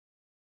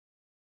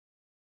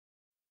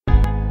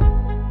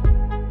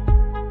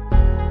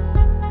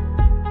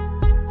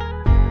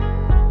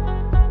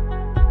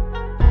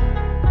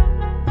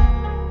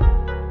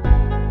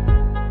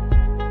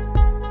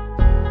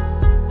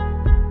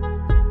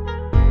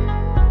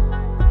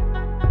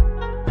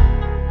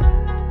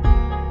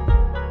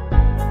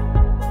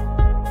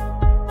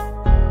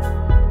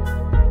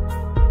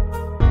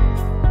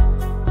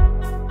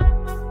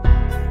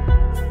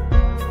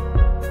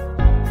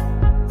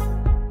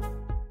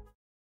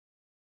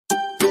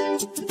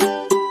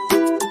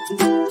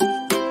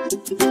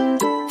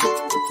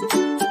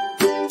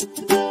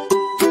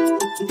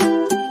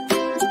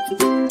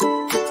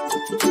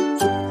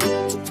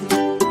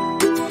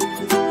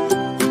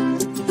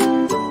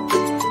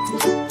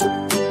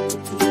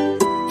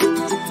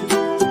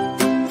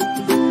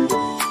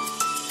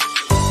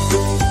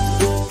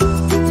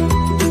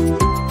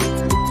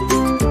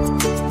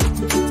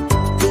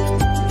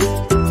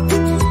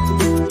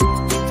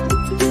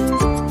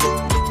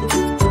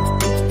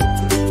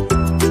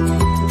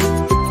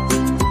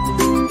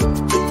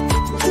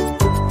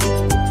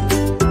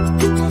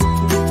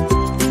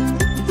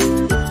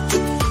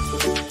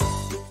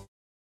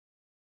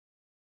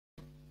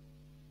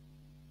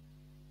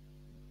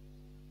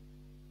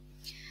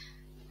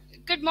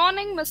Good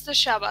morning, Mr.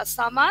 Shahbaz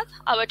Samad,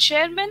 our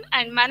Chairman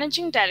and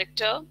Managing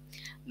Director,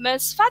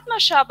 Ms. Fatma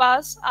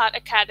Shahbaz, our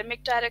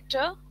Academic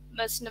Director,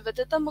 Ms.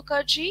 Nivedita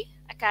Mukherjee,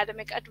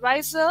 Academic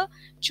Advisor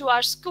to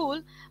our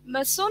school,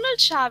 Ms. Sonal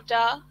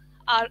Chavda,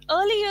 our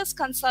Early Years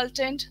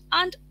Consultant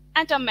and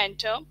a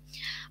mentor,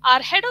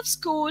 our Head of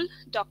School,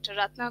 Dr.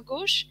 Ratna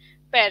Ghosh,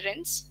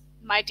 parents,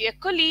 my dear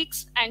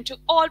colleagues, and to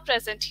all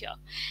present here.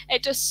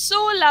 It is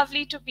so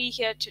lovely to be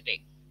here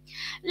today.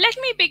 Let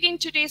me begin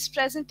today's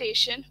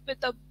presentation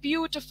with a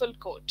beautiful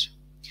quote.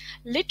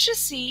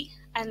 Literacy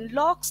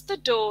unlocks the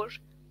door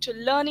to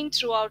learning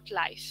throughout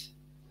life.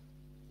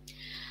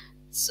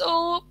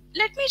 So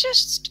let me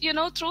just,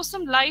 throw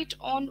some light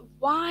on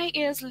why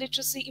is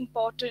literacy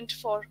important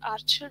for our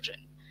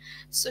children.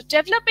 So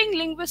developing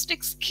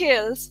linguistic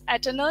skills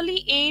at an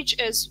early age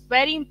is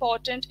very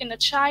important in a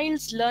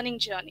child's learning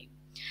journey.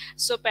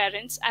 So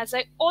parents, as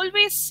I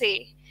always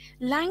say,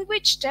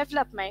 language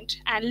development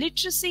and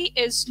literacy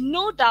is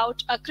no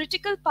doubt a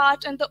critical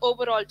part in the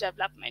overall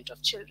development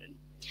of children.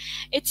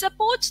 It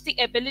supports the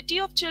ability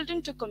of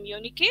children to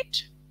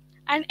communicate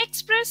and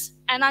express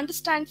and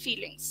understand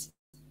feelings.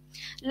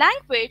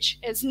 Language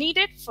is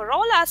needed for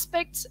all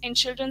aspects in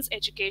children's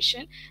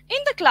education in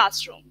the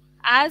classroom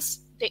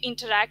as they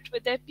interact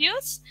with their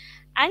peers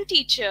and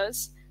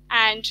teachers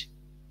and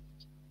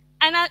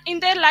in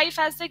their life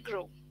as they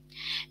grow.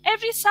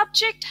 Every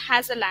subject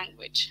has a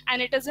language, and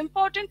it is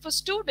important for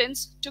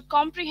students to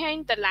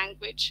comprehend the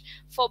language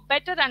for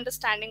better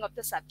understanding of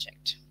the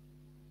subject.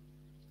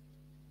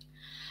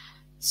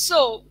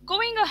 So,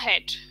 going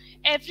ahead,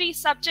 every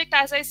subject,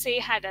 as I say,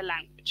 had a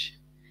language.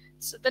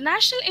 So, the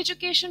National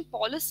Education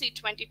Policy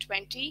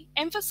 2020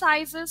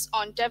 emphasizes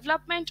on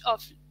development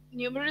of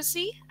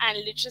numeracy and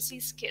literacy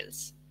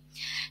skills.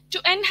 To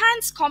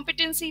enhance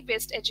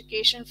competency-based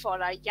education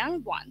for our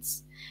young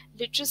ones,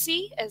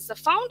 literacy is the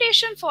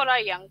foundation for our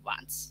young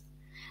ones.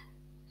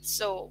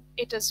 So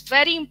it is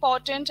very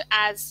important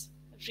as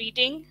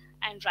reading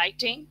and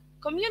writing,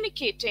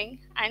 communicating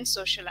and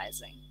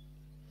socializing.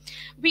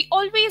 We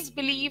always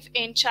believe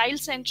in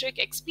child-centric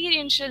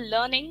experiential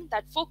learning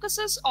that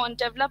focuses on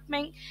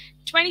developing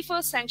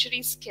 21st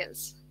century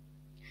skills.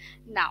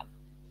 Now,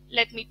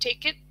 let me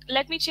take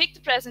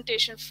the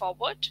presentation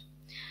forward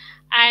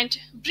and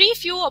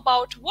brief you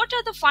about what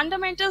are the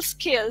fundamental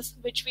skills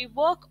which we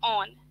work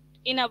on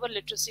in our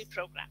literacy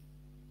program.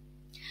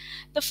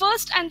 The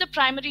first and the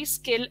primary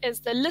skill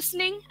is the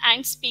listening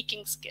and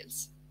speaking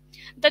skills.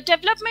 The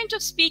development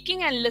of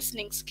speaking and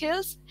listening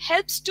skills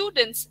helps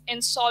students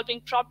in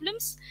solving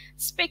problems,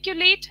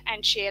 speculate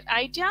and share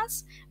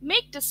ideas,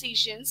 make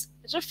decisions,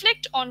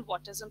 reflect on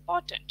what is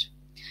important.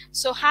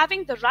 So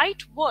having the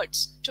right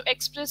words to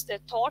express their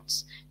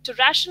thoughts, to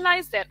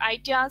rationalize their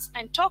ideas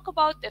and talk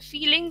about their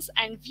feelings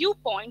and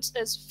viewpoints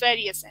is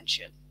very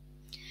essential.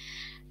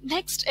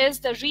 Next is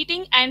the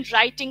reading and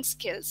writing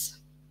skills.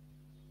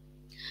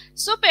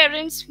 So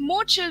parents,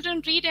 more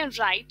children read and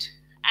write,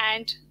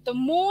 and the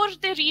more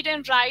they read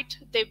and write,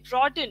 they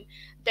broaden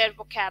their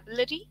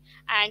vocabulary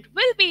and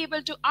will be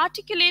able to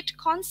articulate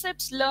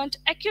concepts learned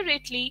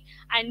accurately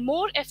and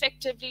more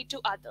effectively to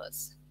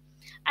others.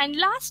 And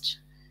last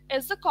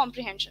is the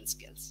comprehension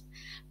skills.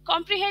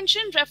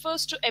 Comprehension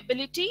refers to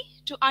ability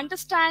to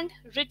understand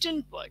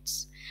written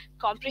words.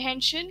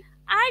 Comprehension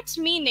adds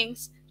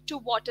meanings to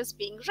what is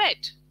being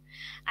read,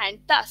 and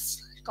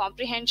thus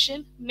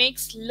comprehension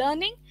makes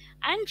learning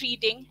and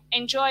reading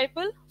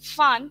enjoyable,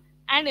 fun,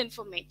 and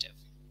informative.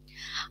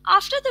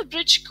 After the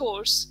bridge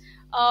course,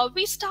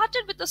 we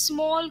started with a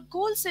small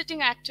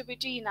goal-setting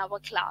activity in our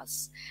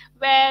class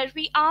where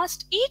we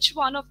asked each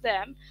one of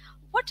them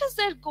what is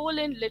their goal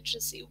in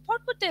literacy?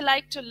 What would they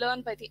like to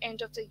learn by the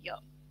end of the year?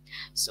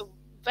 So,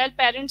 well,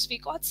 parents, we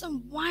got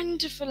some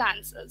wonderful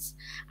answers.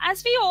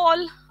 As we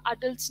all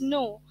adults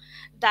know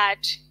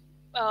that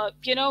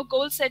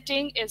goal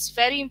setting is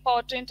very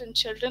important in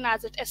children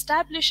as it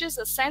establishes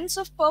a sense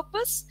of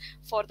purpose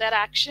for their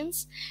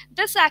actions.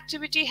 This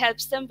activity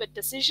helps them with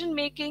decision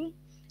making,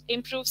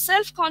 improve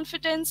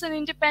self-confidence and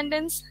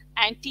independence,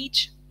 and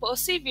teach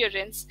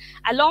perseverance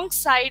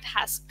alongside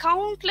has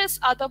countless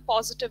other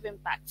positive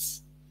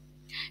impacts.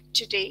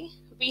 Today,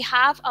 we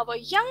have our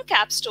young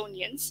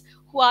Capstonians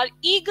who are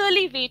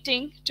eagerly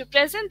waiting to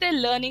present their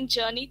learning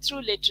journey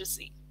through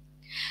literacy.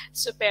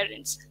 So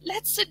parents,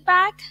 let's sit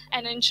back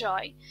and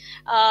enjoy.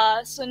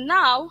 So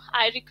now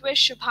I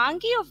request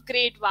Shubhangi of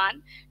grade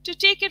 1 to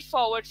take it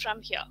forward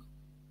from here.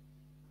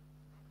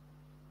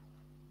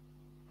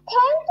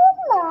 Thank you,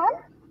 ma'am.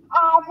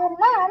 As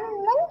ma'am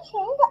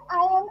mentioned,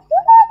 I am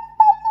super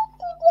excited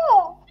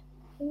today.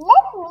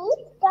 Let me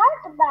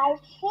start by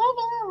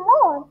sharing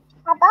more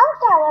about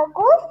our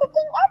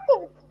goal-setting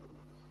activity.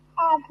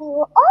 As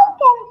you all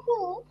can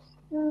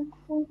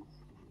see,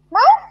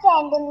 my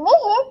friend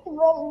Mihis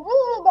will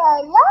read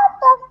a lot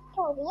of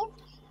stories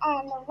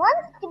and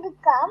wants to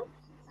become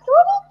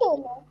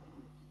storyteller.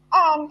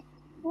 And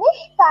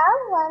Mishka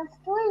wants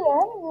to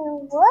learn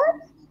new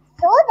words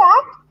so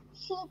that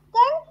she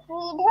can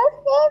read her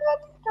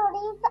favorite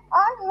stories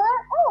on her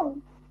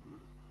own.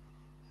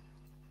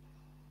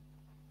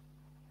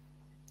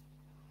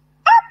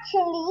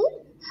 Actually,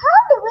 how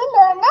do we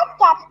learn at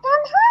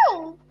Capstone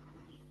High?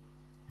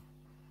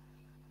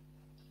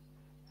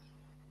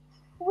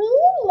 We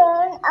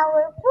learn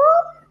our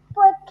prose,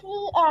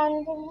 poetry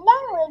and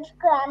language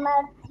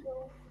grammar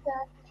through the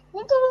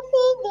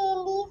Literacy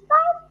Daily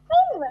 5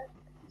 framework,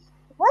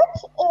 which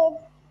is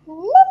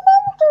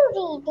listen to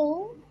reading,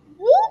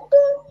 read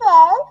to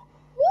self,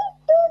 read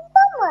to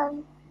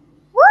someone,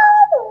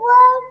 word,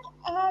 work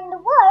and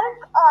work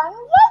on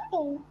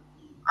writing.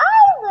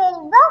 I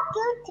will walk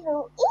you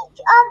through each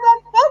of the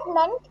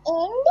segments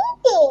in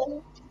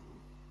detail.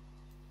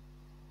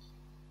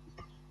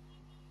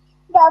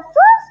 The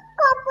first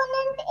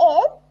component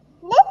is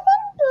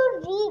listen to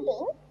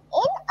reading.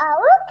 In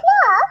our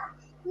class,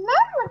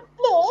 ma'am would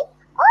play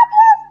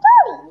audio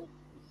stories.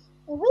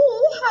 We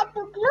had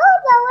to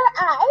close our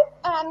eyes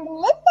and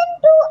listen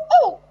to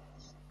it.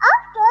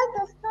 After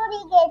the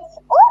story gets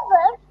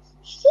over,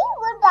 she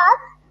would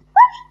ask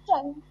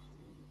questions.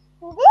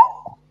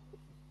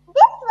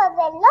 This was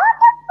a lot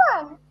of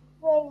fun,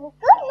 where we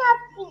could not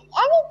see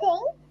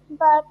anything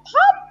but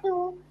had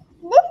to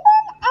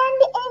listen and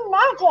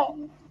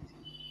imagine.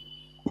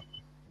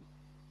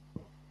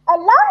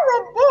 Along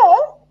with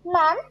this,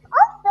 ma'am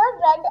also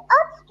read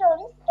out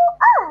stories to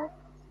us.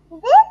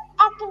 This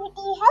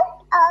activity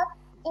helped us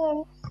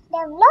in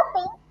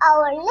developing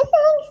our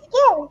listening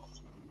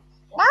skills.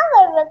 Now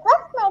I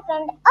request my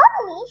friend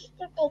Avnish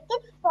to take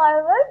it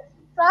forward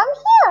from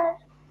here.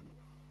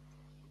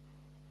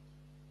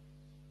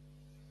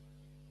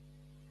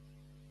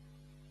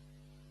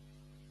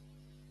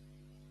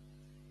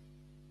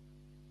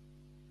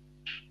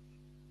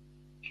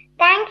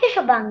 Thank you,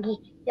 Shubhangi.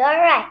 You're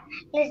right.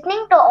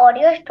 Listening to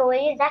audio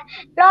stories is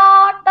a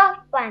lot of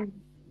fun.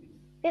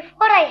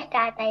 Before I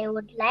start, I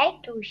would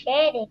like to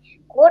share a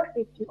quote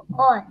with you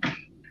all.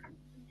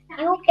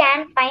 You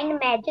can find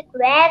magic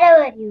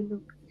wherever you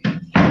look.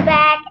 Sit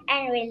back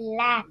and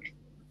relax.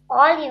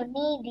 All you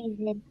need is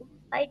a book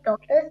by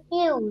Dr.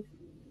 Seuss.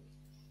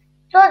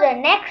 So the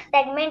next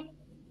segment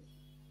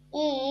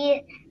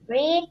is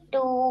read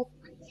to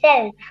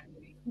self.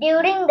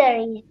 During the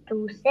read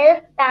to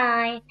self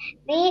time,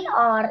 we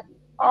are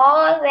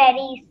all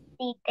very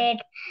seated,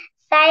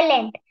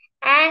 silent,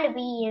 and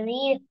we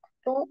read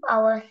to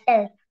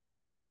ourselves.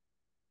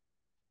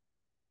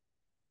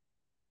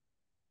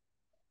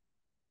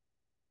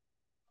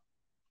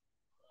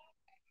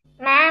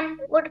 Ma'am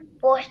would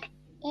post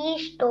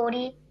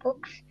e-story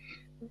books.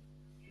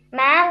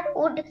 Ma'am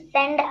would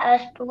send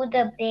us to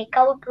the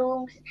breakout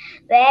rooms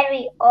where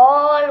we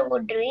all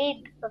would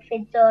read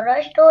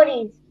Fitzora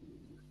stories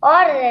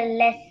or the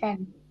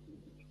lesson.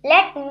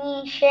 Let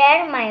me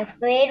share my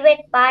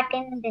favorite part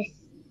in this.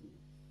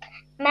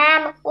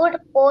 Ma'am would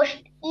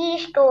post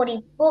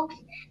e-story books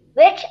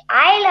which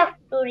I love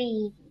to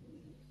read.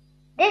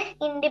 This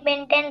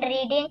independent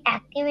reading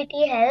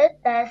activity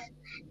helps us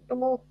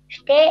to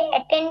stay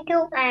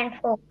attentive and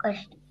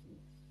focused.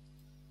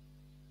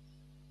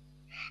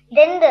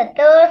 Then the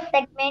third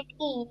segment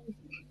is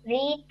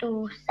read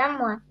to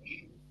someone.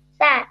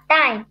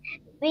 Time.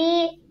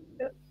 We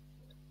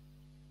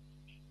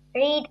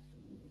read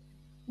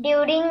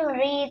during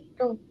read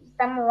to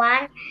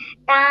someone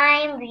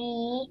time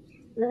we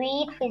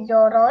read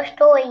Fizoro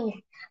stories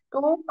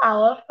to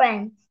our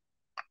friends.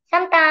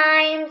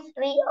 Sometimes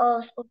we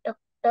also took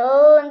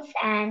turns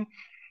and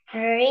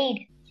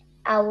read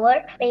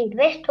our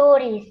favorite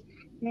stories.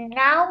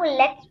 Now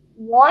let's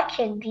watch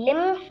a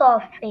glimpse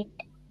of it.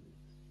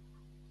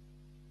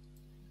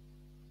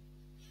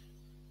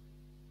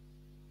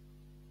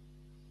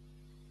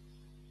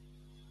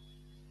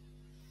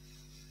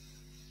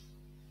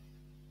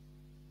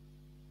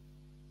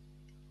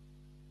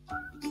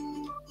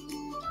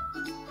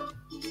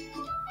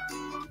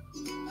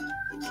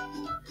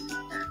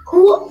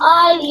 Who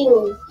are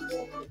you?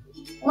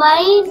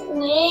 My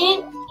name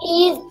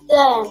is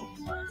Dan,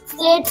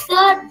 said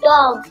the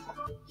dog.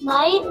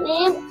 My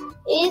name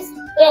is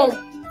Ben,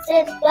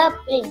 said the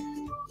pig.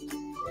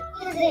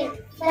 He's a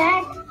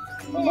fat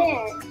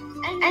bear,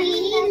 and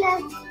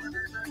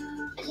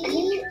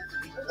he's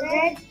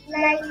red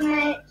like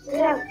my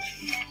lunch.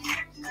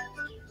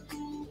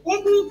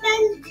 Let me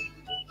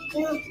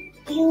tell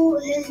you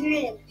his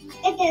name.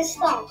 It is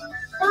Tom.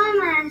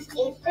 Tom has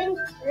a pink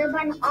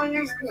ribbon on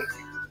his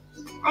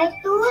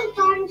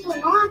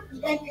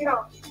get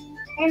lost.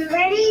 I'm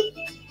very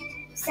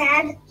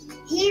sad.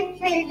 He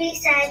will be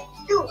sad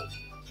too.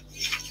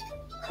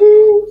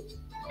 Who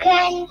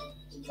can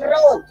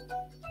roll?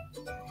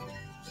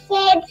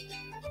 Said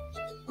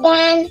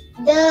Dan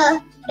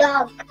the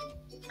dog.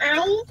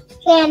 I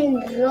can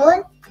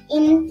roll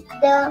in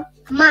the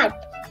mud.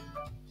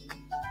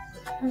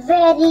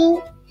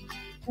 Very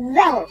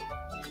well.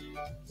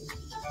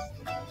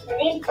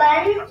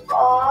 Ribbon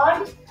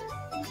on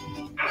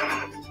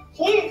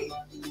his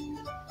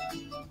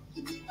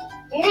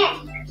neck.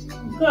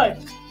 Good.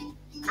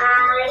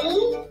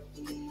 I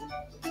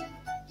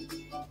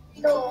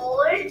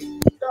told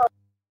the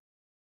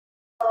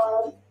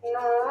dog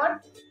not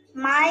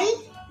my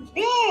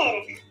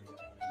bear.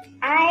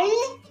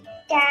 I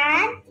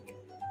can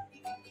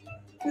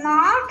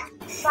not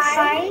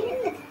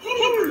find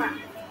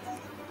him.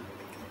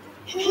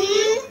 He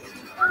is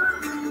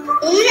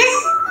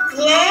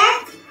a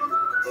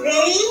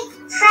very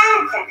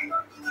fat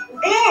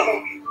bear.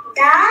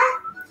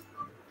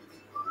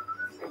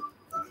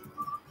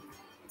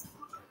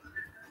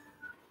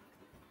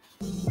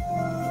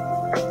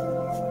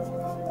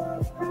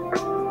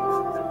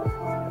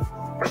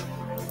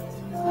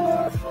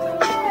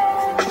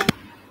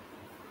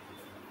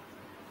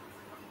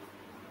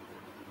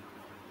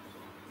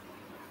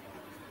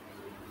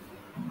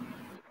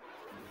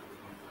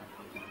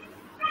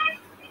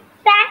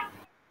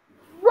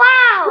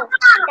 Wow,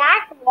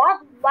 that was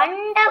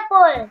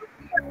wonderful.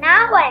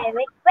 Now I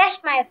request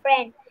my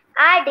friend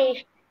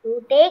Adish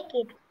to take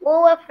it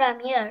over from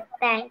here.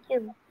 Thank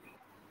you.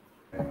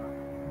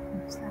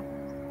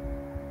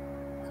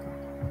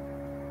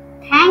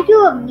 Thank you,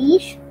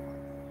 Avnish.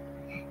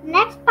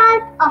 Next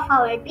part of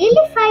our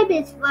daily 5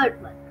 is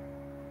word work.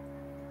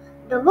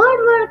 The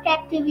word work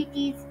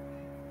activities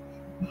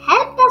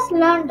help us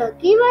learn the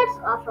keywords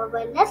of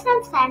our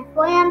lessons and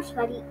poems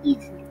very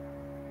easily.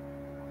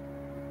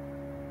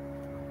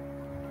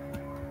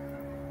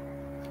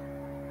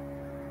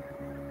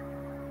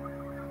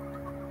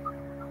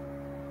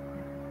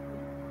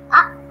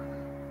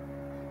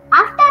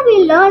 After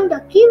we learn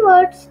the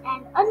keywords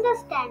and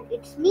understand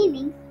its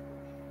meaning,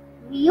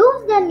 we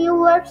use the new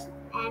words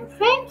and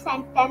frame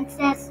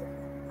sentences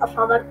of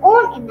our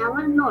own in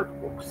our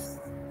notebooks.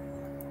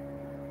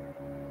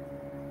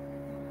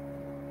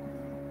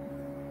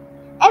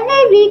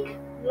 Every week,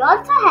 we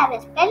also have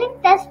a spelling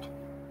test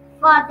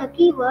for the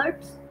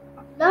keywords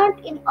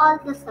learned in all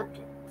the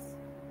subjects.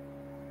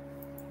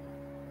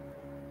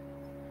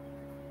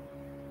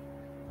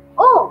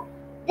 Oh,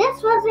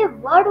 this was a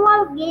word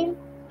wall game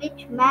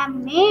which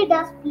ma'am made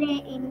us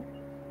play in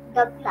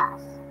the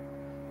class.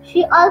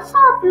 She also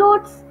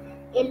uploads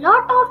a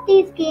lot of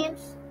these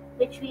games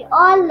which we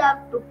all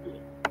love to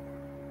play.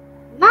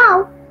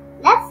 Now,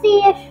 let's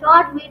see a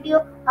short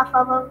video of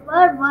our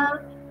word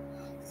work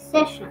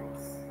sessions.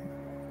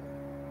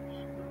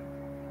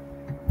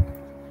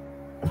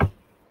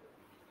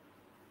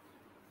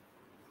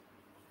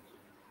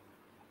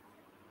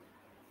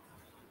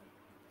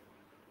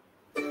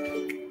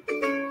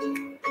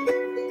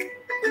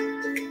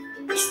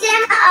 Push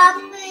them up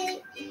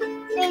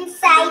in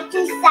side to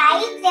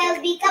side,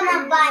 they'll become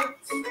a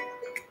bunch.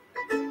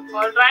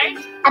 Alright.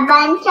 A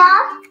bunch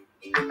of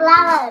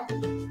flowers.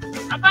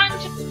 A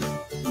bunch.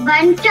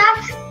 Bunch of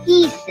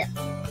keys.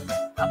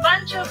 A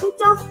bunch of.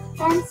 Bunch of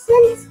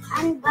pencils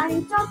and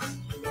bunch of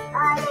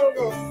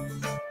erasers.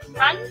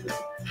 Bunch.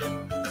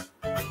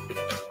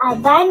 A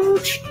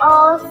bunch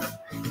of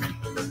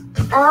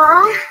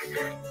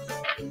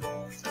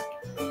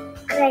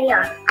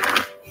crayon.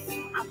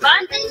 A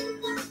bunch.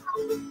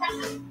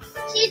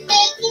 She's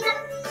making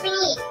me,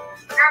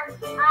 and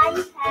I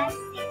have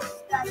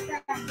 6 cousins.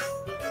 I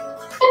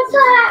also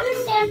have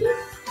any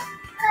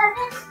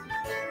cousins.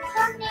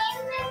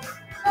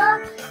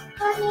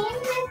 Her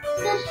name is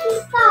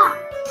Rashika.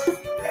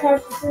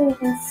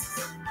 Cousins.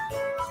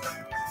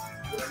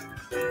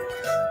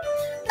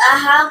 I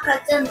have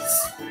cousins.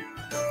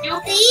 You.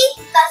 3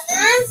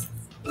 cousins,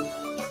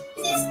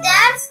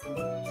 sisters.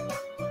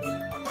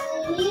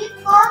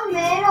 For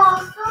maid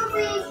also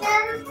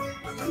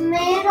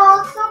maid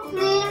also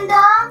clean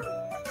the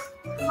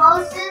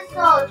houses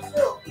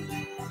also.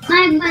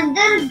 My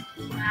mother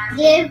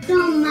gave to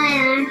my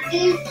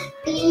auntie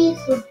tea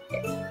soup.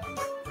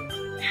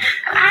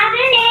 I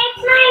will take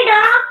my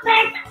dog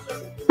pet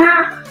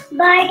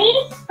Buddy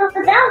to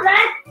the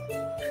vet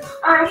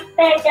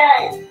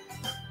hospital.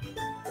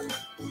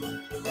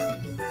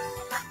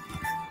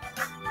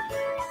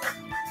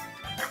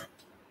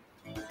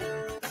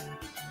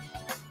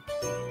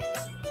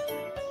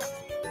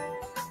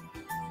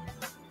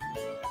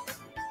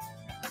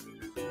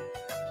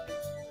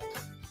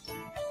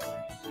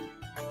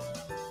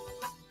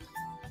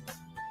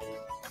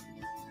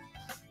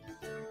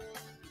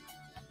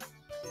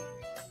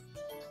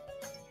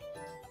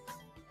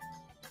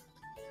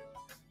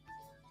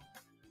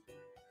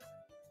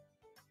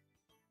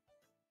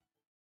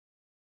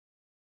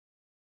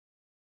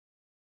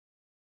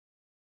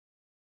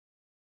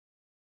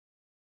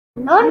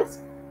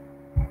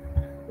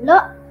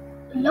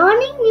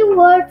 Learning new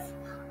words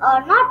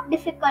are not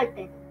difficult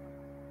enough.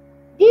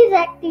 These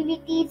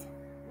activities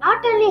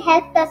not only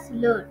helped us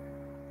learn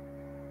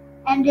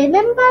and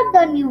remember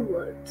the new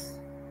words,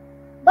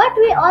 but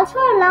we also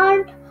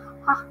learned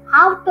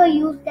how to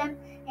use them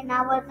in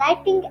our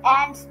writing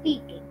and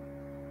speaking.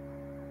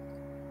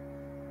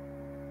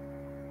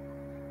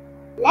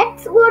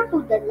 Let's go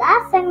to the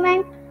last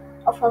segment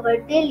of our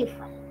daily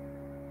fun,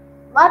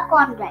 work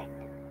on writing.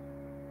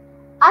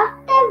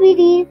 After we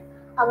read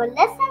our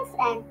lessons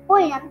and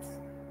poems,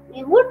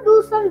 we would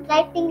do some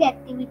writing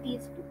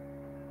activities too.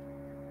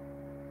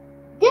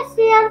 This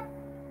year,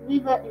 we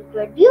were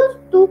introduced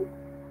to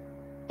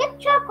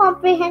picture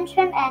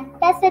comprehension and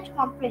passage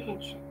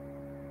comprehension.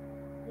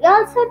 We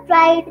also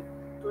tried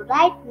to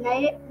write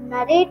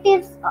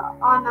narratives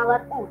on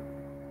our own.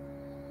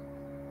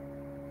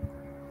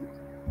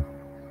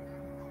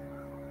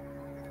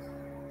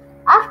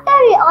 After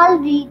we all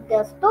read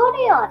the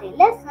story or a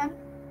lesson,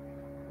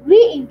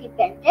 we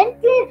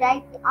independently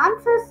write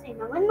answers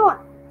in our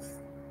notebooks.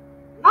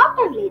 Not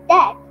only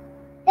that,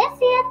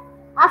 this year,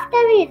 after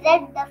we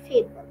read the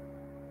fable,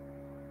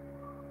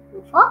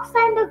 The Fox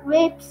and the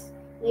Grapes,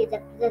 we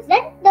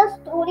represent the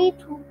story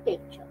through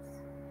pictures.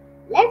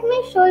 Let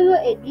me show you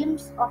a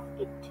glimpse of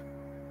it.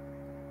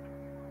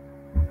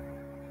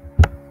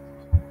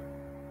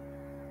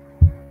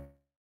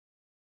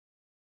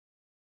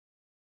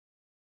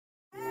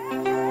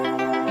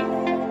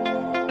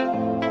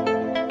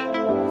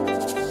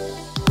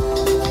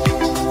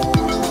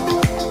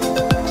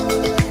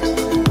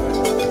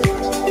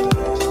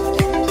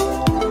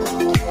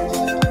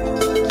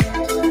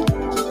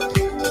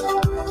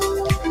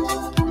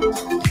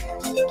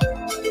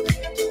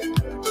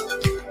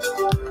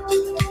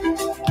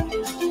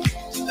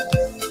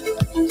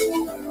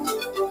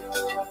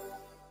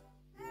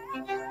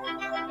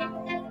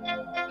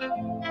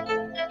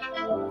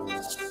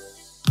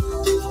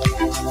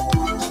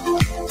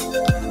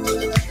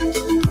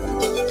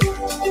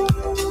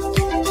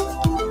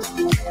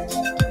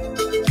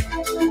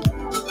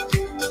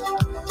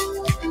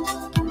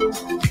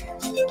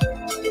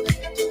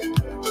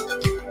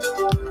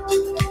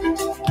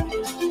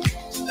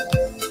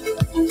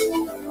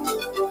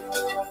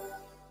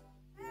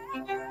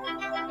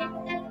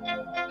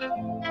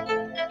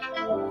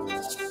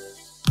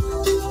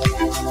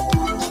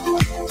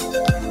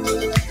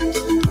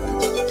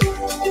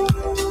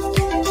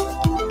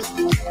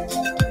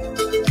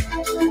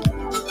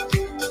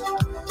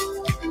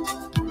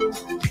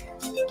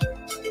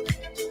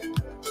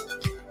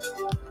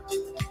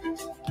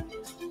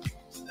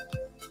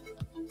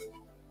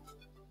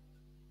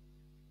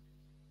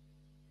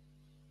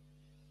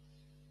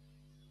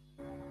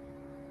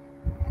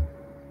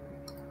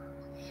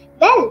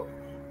 Well,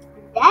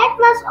 that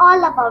was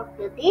all about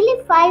the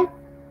Daily 5.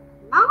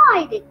 Now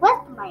I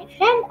request my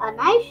friend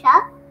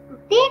Anaisha to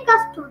take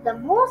us to the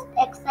most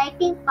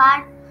exciting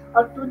part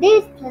of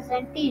today's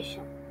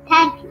presentation.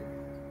 Thank you.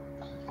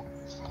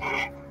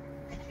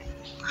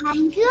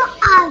 Thank you,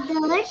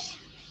 others.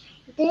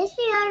 This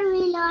year we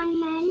learned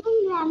many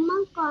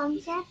grammar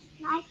concepts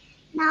like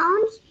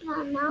nouns,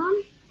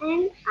 pronouns,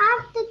 and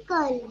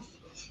articles.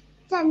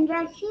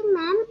 Chandrashi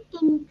ma'am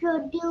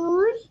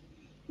introduced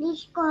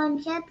these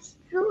concepts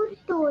through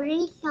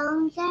stories,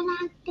 songs, and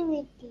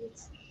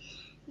activities.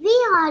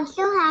 We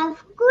also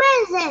have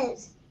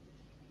quizzes.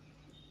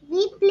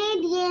 We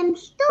played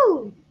games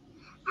too.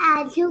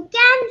 As you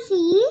can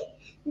see,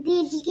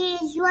 these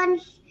games were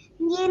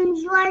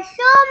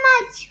so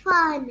much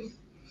fun.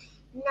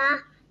 Now,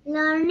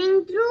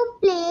 learning through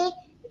play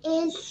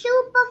is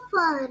super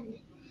fun.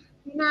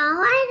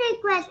 Now I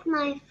request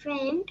my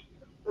friend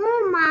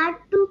Umar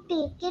to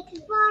take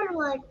it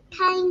forward.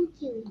 Thank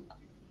you.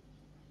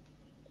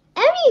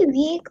 Every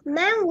week,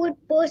 ma'am would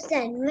post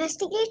an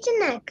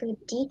investigation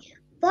activity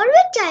for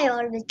which I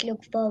always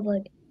look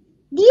forward.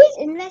 These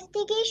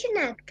investigation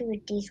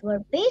activities were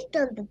based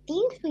on the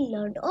things we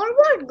learned or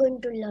were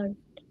going to learn.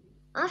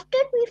 After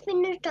we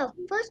finished our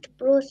first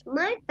prose,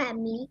 my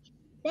family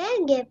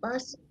then gave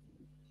us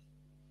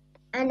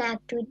an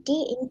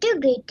activity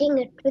integrating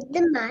it with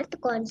the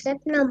math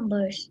concept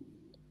numbers.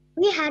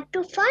 We had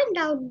to find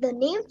out the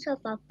names of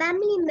our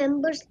family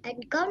members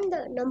and count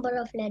the number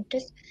of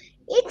letters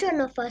each one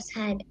of us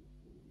had.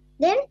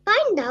 Then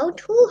find out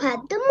who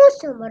had the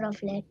most number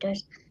of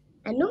letters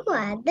and who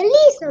had the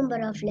least number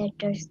of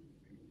letters.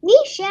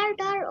 We shared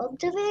our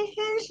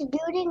observations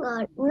during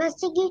our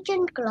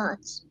investigation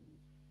class.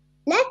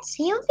 Let's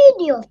see a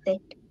video of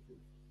it.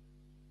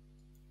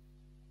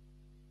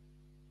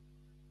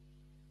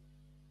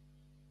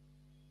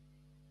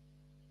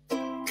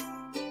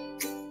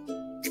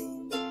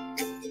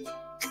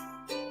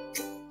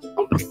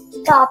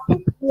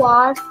 Topic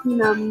was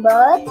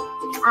numbers.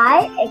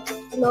 I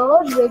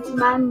explored with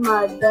my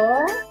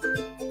mother.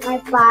 My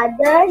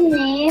father's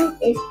name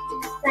is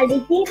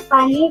Kaditi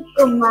Pani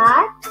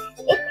Kumar.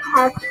 It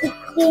has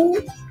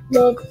 16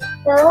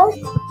 letters.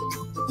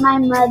 My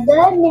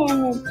mother's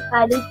name is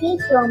Kaditi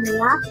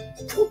Somya.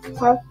 It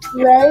has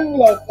 12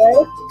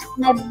 letters.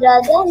 My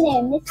brother's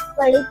name is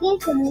Kaditi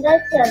Sundar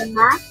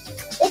Sharma.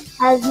 It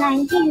has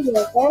 19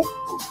 letters.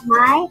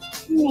 My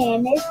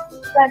name is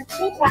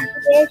Kartik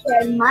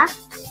Sharma.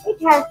 It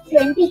has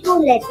 22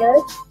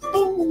 letters.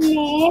 My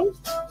name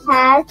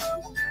has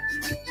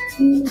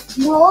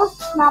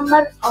most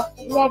number of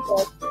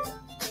letters.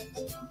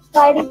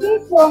 Parvati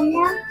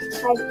Sonia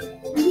has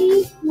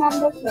least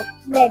number of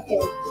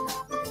letters.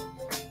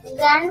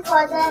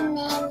 Grandfather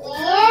name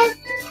is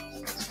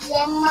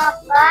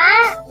Yemmappa.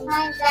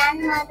 My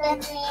grandmother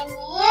name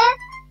is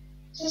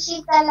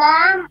Shishikala.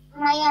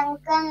 My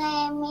uncle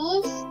name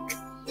is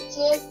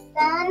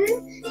Chetan.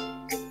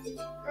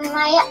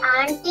 My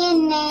auntie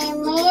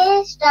name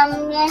is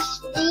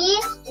Ramyashri.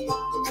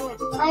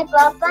 My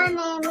papa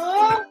name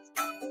is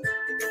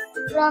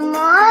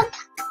Pramod.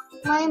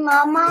 My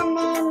mama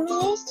name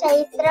is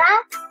Chaitra.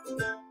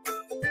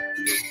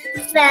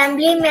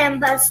 Family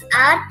members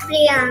are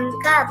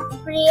Priyanka.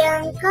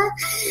 Priyanka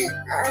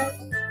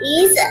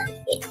is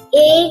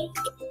 8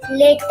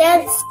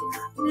 letters.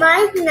 My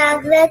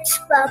Nagraj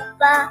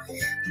Papa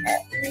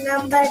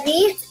number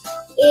is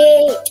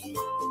 8.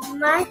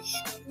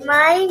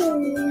 My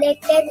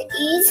letter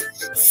is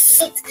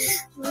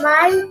 6.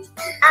 My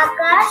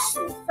Akash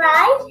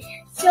 5.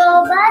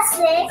 Shobha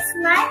 6.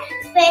 My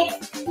pet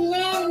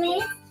name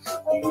is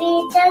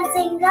Rita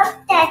Singh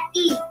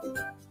Tati.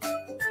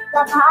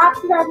 Prabhat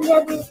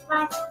Ranjan is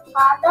my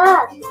father.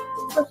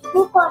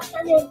 Khushbu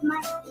Kaushal is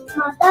my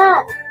mother.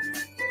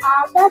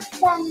 Adarsh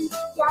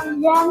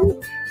Ranjan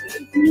is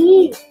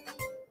me.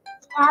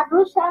 Sadhu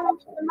Sharma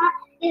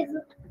is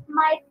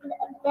my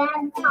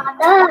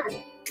grandfather.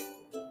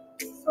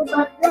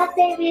 Subhadra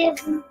Devi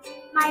is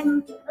my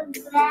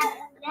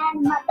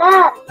grandmother.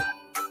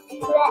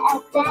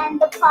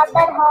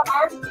 Grandfather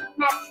has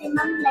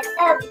maximum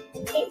letters.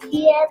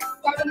 He has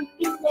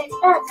 17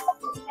 letters.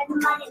 And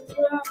my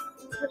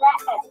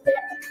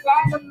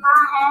grandma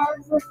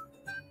has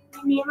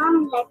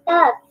minimum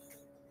letters.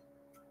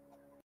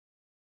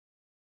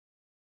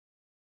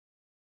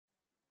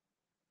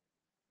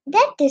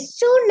 That is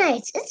so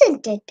nice,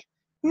 isn't it?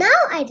 Now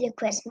I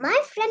request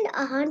my friend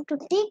Ahan to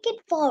take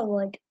it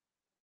forward.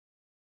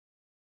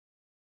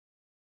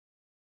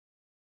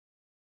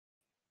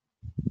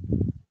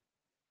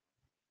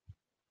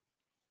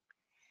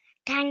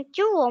 Thank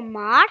you,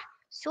 Omar.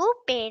 So,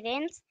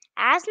 parents,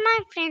 as my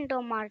friend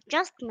Omar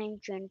just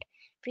mentioned,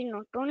 we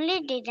not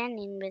only did an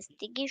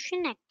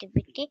investigation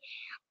activity,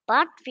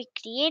 but we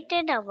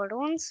created our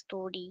own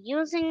story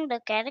using the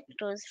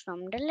characters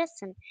from the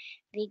lesson.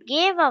 We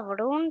gave our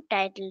own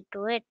title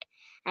to it.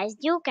 As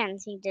you can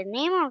see, the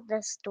name of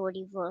the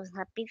story was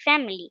Happy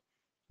Family.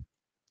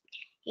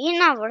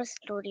 In our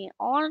story,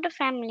 all the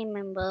family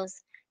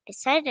members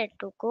decided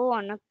to go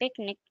on a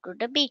picnic to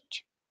the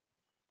beach.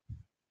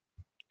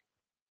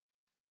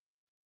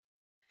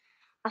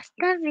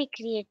 After we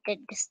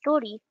created the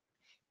story,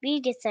 we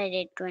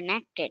decided to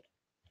enact it.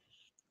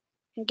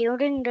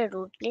 During the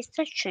role play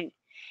session,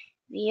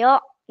 we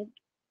all,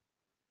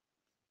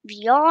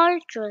 we all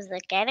chose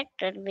the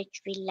character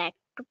which we like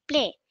to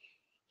play.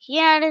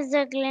 Here is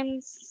a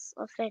glimpse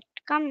of it.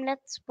 Come,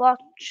 let's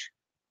watch.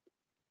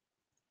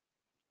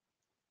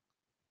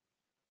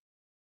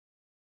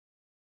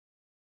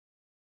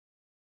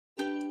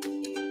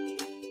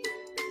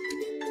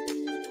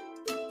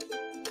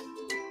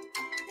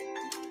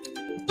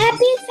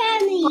 Happy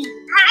family!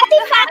 Happy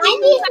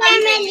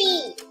family!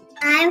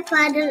 I'm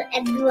Father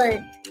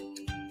Edward.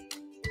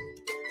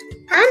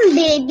 I'm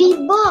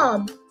baby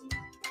Bob.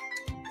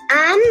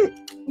 I'm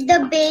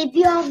the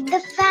baby of the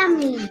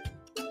family.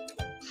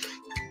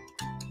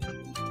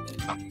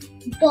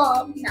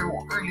 Bob, now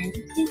I am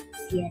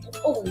 6 years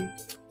old.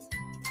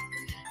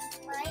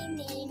 My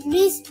name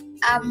is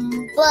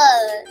Amber.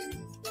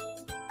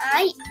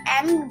 I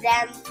am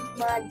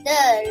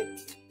grandmother.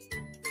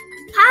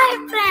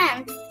 Hi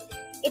friends,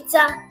 it's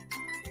a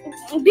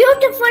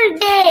beautiful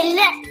day.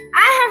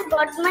 I have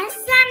got my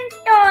sand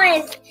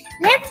toys.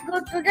 Let's go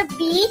to the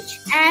beach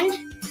and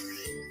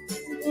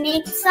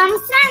make some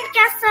sand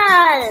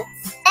castles.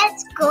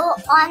 Let's go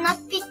on a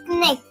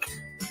picnic.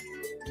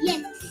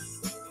 Yes.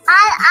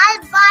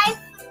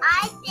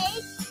 I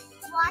take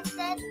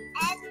water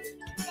and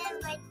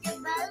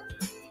vegetable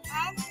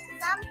and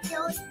some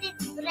toasted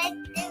bread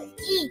to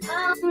eat.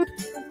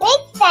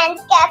 Big sand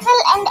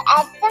castle and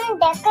add some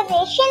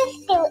decorations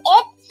to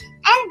it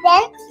and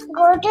then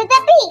go to the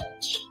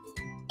beach.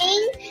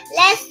 Bring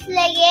less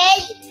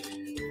luggage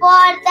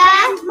for the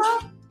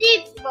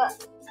trip.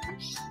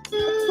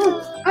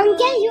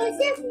 Uncle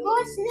Yusuf, go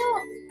slow.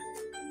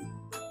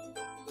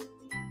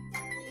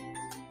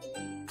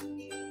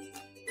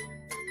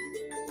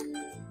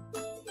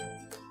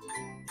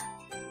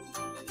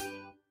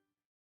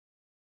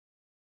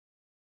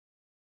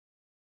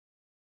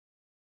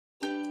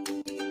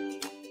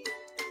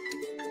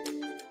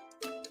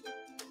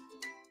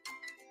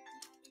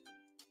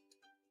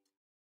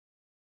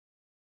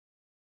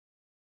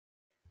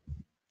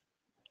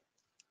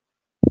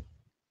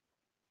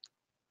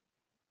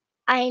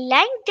 I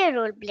liked the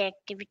role play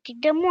activity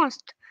the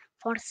most.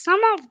 For some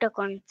of the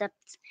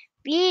concepts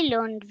we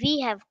learned,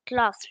 we have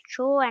class,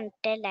 show and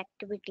tell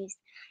activities.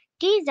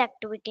 These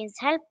activities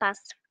help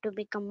us to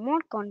become more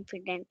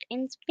confident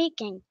in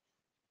speaking.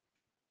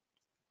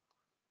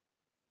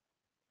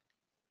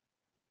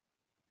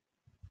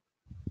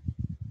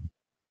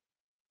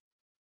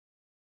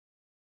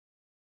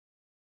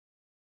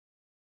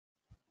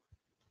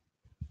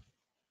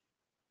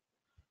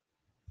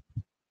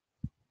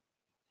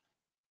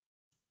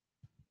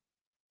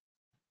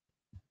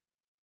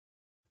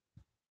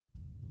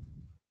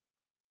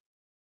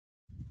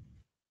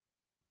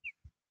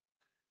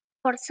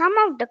 For some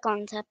of the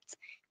concepts,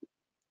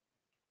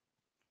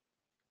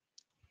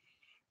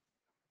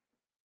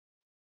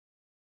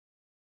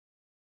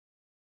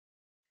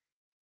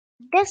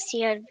 this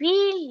year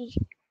we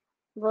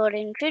were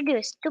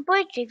introduced to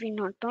poetry. We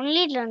not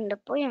only learned the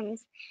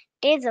poems,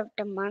 days of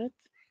the month,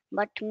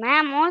 but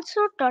ma'am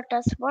also taught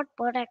us what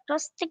were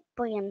acrostic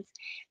poems.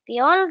 We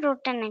all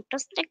wrote an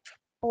acrostic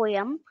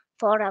poem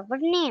for our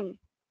name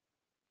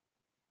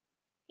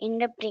in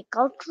the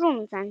breakout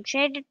rooms and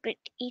shared it with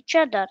each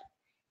other.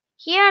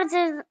 Here's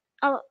a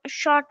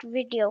short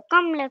video.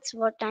 Come, let's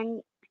watch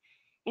and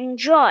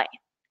enjoy.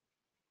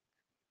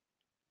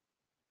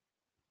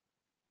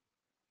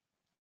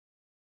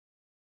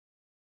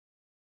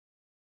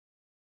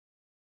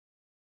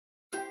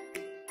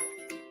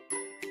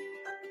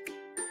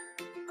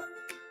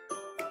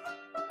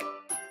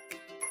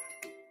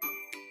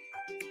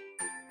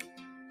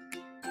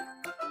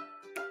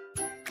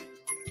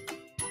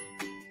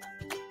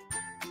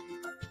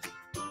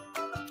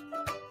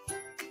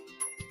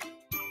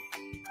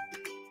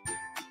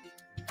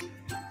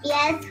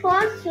 S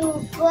for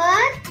super,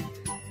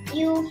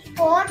 U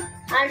for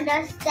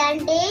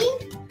understanding,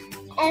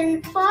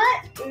 M for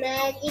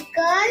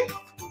magical,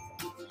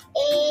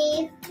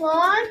 A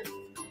for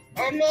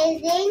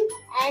amazing,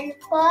 N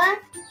for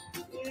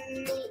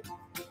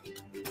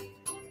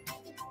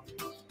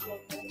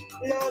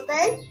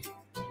noble,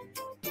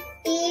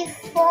 T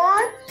for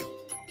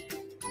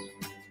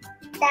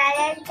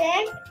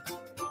talented,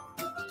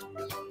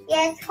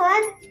 S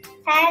for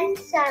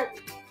handsome.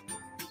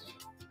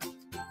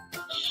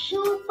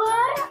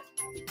 Super,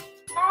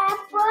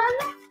 apple,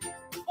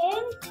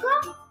 ink,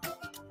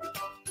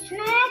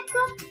 snake,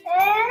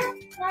 air,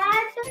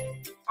 cat,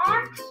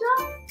 axe,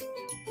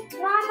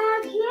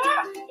 manager, year,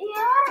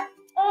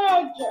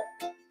 age.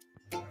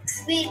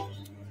 Sweet.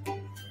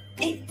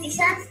 It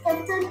sounds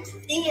sometimes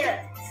dear.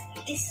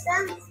 It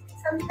sounds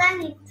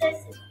sometimes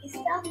interesting. It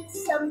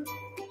sounds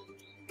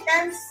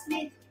sometimes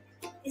sweet.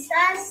 It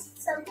sounds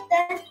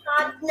sometimes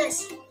hardness.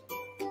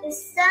 It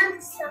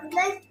sounds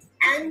sometimes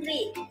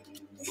angry.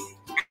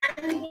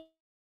 Angry.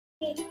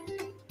 It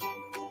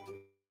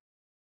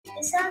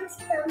sounds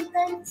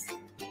sometimes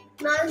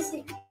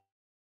noisy.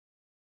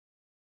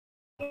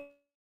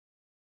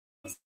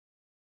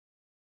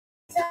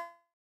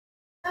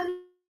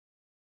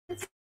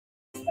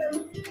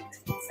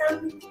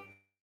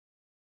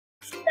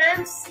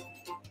 Sometimes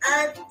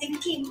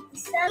thinking.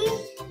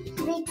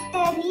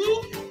 Victory.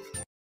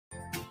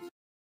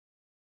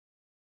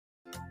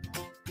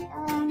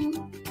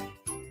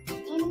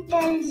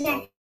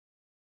 Intelligent.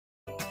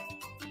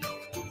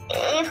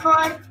 A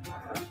for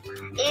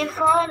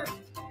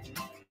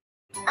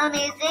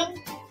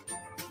amazing,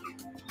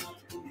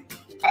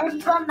 M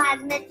for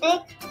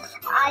magnetic,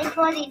 I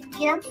for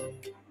Indian,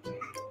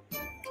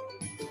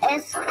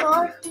 S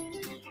for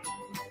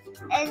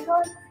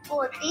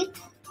sporty,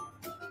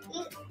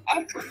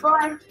 X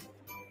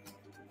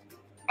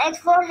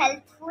for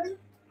helpful.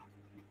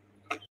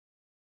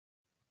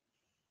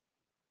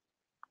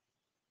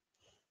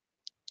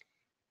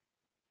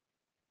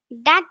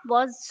 That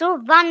was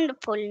so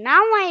wonderful. Now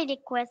I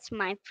request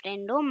my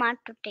friend Omar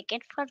to take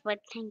it forward.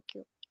 Thank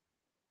you.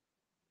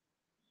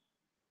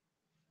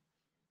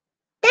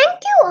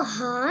 Thank you,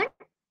 Ahad.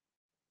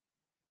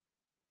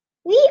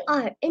 We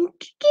are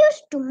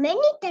introduced to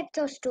many types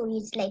of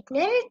stories like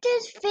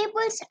narratives,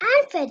 fables,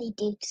 and fairy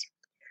tales.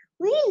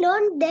 We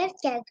learn their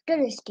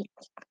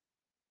characteristics.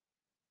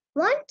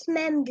 Once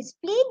ma'am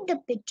displayed the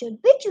picture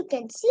which you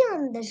can see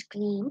on the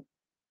screen,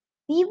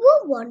 we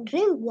were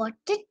wondering what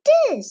it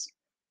is.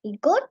 We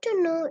got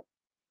to know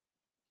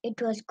it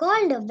was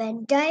called a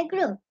Venn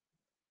diagram.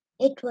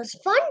 It was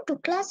fun to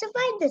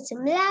classify the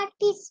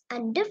similarities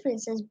and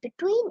differences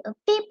between a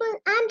fable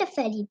and a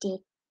fairy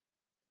tale.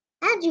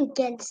 As you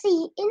can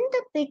see in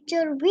the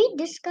picture, we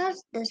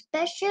discussed the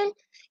special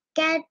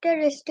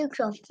characteristics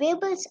of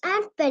fables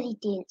and fairy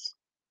tales.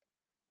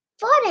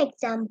 For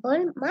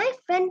example, my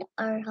friend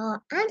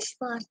Arha and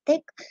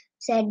Swastik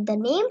said the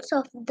names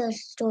of the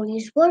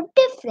stories were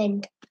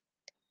different.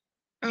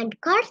 And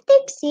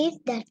Karthik says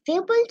that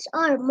fables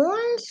are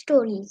moral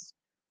stories.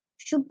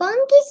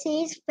 Shubhangi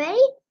says fairy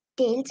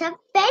tales have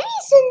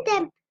fairies in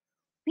them.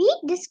 We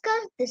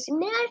discussed the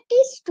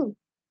similarities too.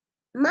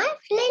 My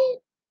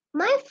friend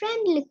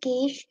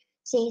Lukesh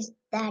says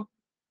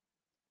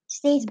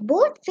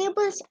both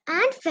fables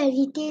and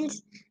fairy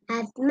tales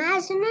have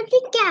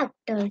imaginary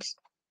characters.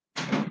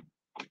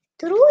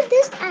 Through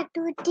this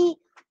activity,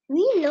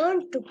 we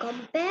learn to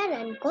compare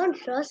and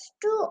contrast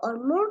two or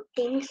more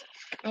things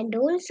and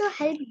also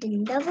helped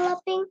in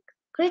developing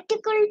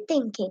critical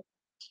thinking.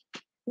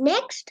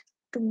 Next,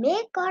 to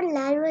make our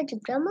language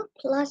grammar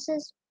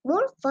classes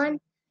more fun,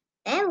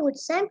 they would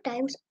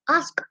sometimes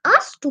ask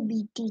us to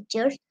be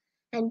teachers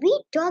and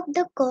we taught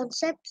the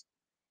concepts.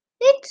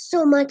 It's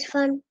so much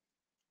fun.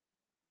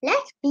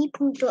 Let's peep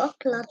into a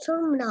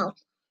classroom now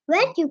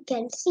where you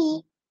can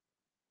see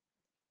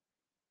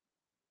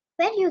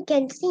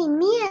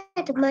me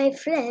and my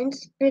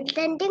friends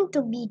pretending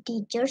to be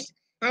teachers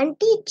and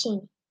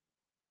teaching.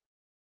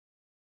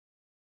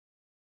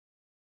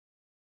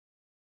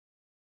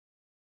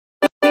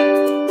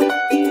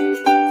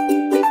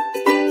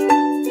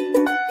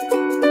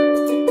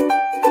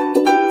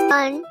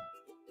 And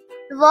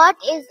what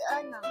is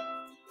a noun?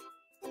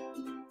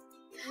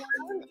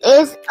 Noun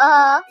is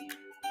a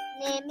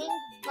naming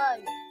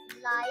word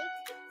like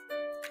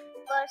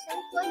person,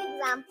 for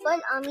example,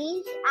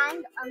 Amish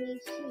and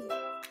Amishi.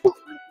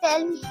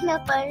 Tell me the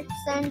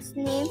person's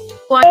name.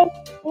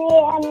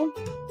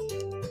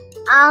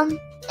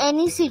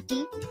 Any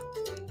city.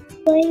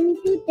 Going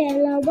to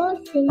tell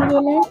about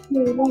singular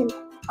plural.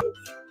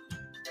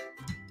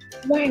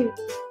 One.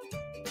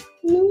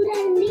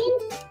 Plural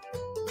means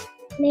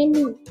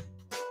many.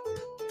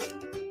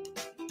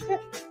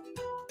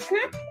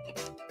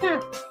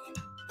 Cup.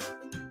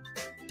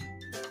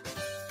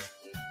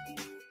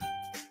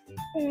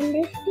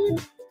 Understood?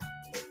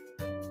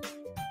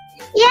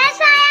 Yes,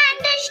 I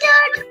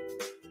understood.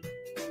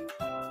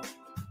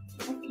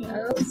 Okay.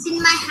 It's in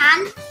my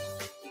hand.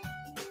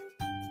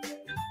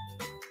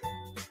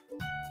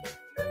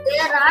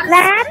 There are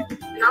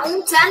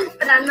nouns and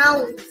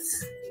pronouns.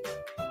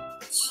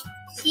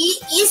 He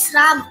is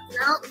Ram.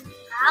 Now,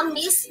 Ram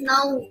is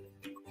noun.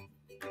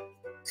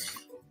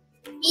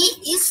 He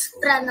is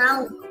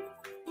pronoun.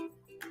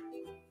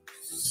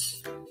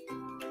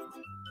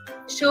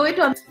 Show it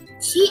on.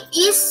 She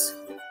is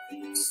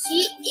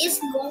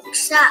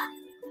Moksha.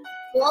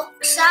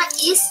 Moksha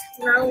is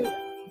noun.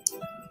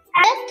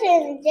 Hello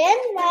children,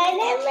 my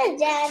name is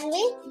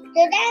Janvi.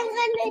 Today I am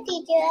going to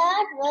teach you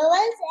about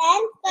vowels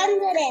and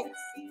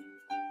consonants.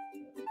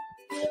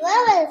 The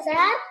vowels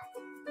are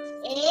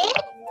A,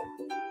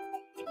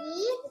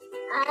 E,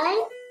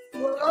 I, O,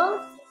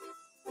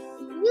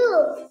 U.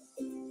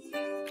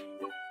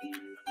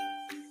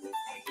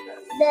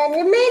 The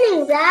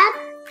remaining are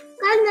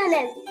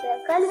consonants. The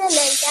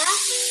consonants are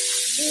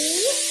B,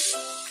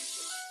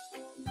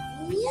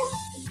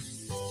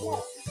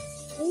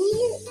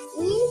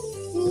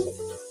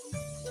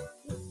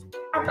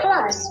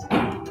 Class.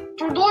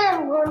 Today I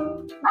am going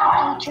to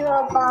teach you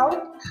about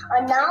a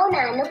noun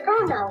and a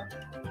pronoun.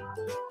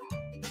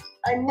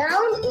 A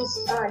noun is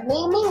a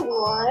naming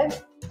word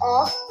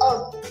of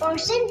a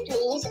person,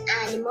 place,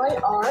 animal,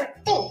 or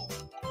thing.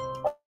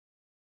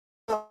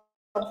 A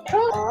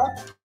pronoun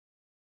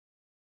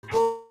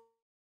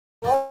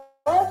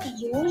word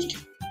used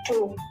to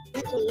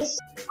replace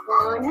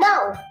a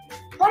noun.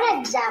 For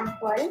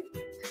example,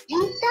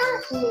 Rita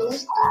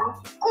lives in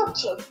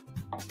Cochin.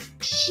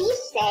 She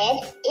said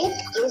it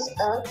is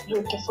a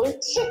beautiful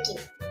city.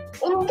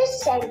 In this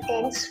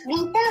sentence,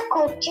 Rita,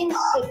 Cochin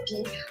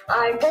City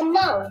are the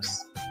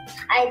nouns.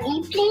 I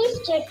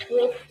replaced it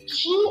with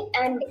she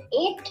and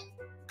it,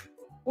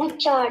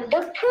 which are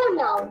the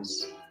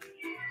pronouns.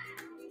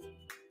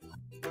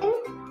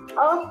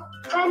 Of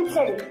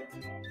pencil.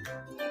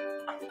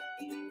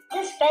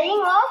 The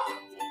spelling of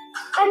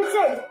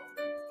pencil.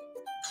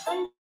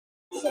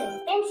 Pencil.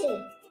 Pencil.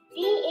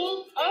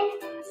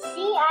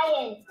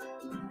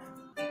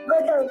 Go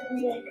down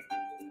here.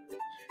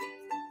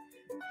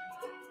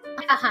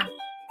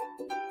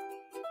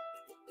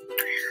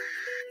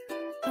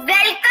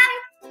 Welcome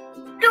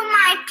to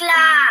my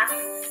class.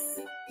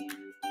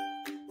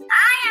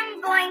 I am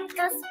going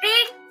to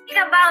speak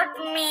about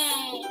me.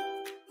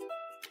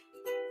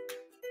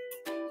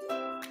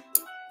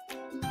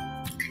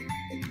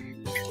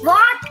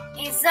 What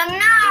is a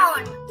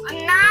noun? A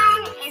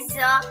noun is a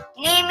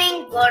naming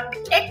word.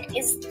 It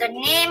is the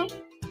name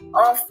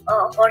of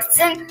a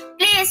person,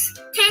 place,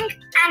 thing,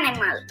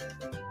 animal.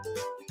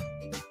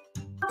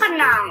 A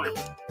noun.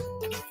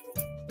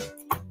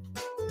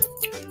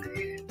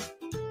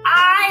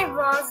 I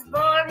was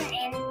born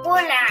in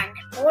Poland.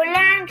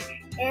 Poland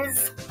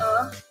is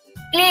a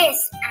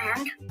place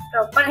and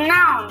proper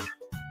noun.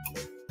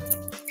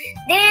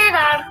 There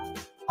are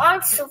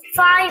also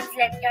 5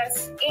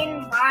 letters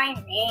in my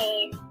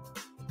name,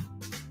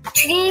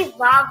 3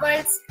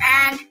 vowels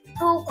and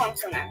 2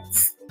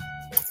 consonants.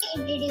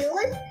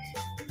 Introduce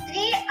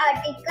 3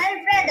 article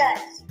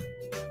brothers.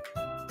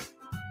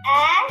 A,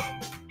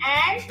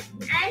 and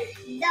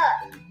the.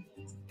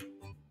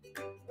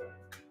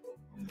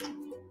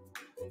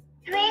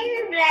 Twin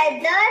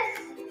brothers,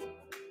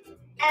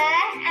 A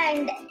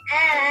and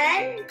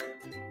an.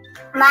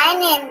 My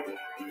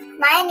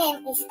name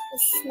is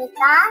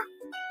Smita.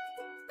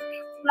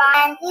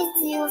 Man is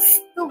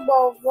used to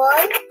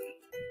vowel.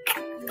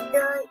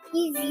 The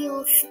is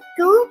used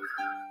to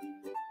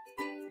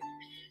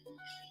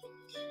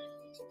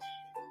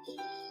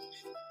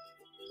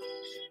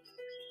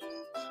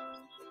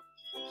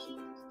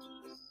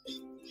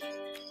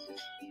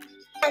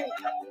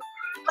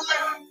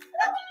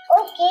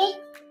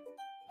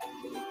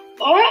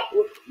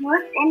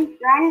used in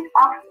front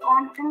of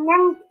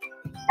consonant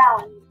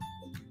sound.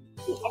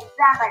 The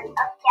example,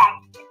 a cat,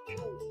 a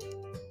tree.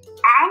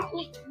 And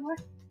it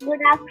used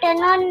Good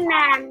afternoon,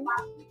 ma'am.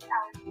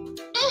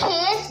 It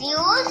is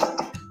used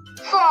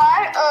for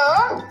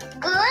a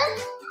girl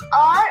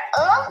or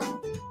a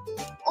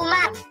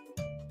woman.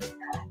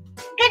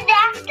 Good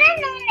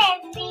afternoon,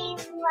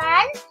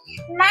 everyone.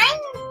 I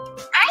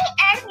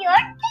am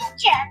your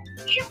teacher,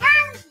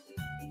 Shubhangi.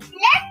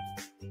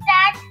 Let's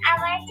start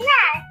our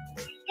class.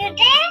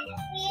 Today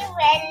we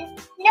will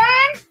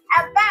learn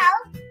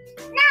about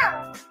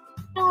nouns.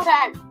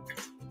 Plural.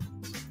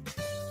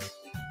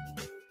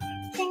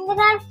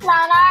 Singular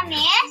plural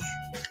is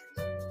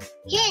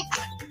his.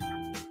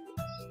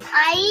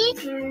 I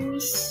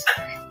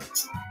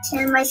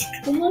share my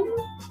screen.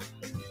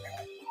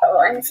 Oh,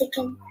 1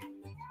 second.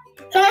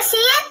 Can I see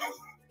it?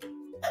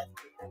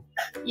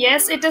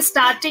 Yes, it is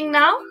starting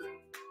now.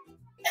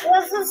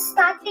 This is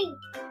starting.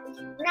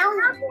 Now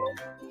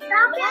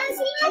can I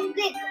see it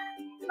big?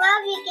 Now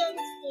we can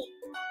see.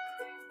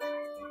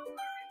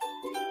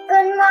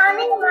 Good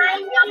morning, my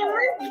name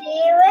is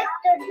David.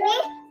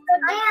 Today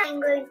I am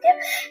going to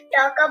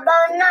talk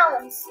about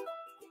nouns.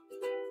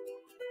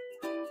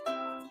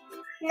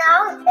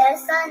 Noun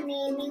is a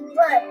naming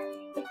word.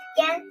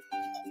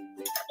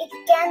 It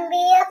can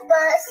be a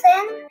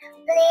person,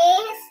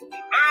 place,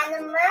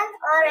 animal,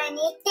 or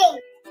anything.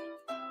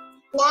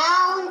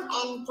 Noun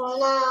and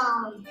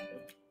pronoun.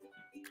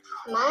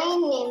 My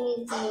name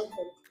is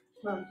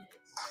David.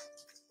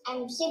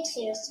 I'm 6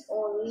 years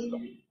old.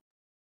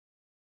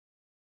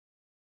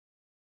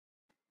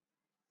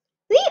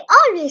 We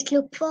always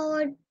look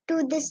forward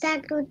to this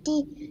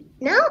activity.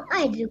 Now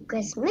I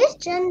request Miss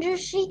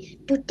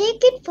Chandrashri to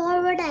take it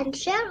forward and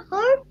share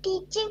her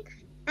teaching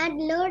and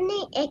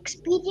learning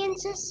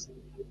experiences.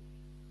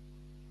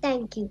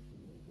 Thank you.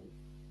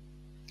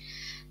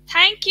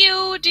 Thank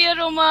you, dear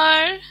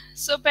Omar.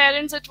 So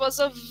parents, it was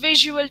a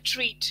visual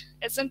treat,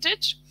 isn't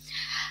it?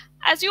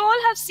 As you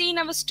all have seen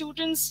our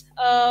students'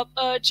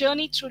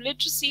 journey through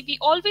literacy, we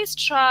always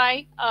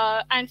try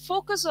and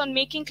focus on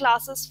making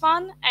classes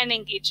fun and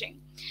engaging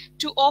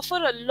to offer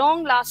a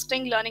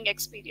long-lasting learning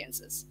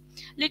experiences.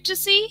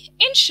 Literacy,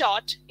 in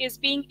short, is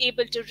being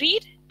able to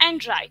read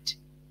and write,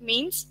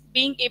 means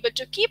being able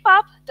to keep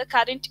up the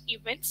current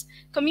events,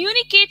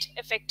 communicate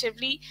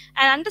effectively,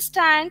 and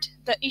understand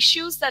the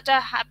issues that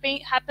are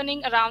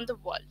happening around the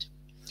world,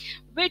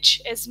 which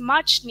is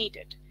much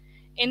needed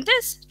in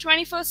this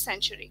 21st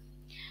century.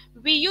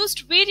 We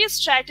used various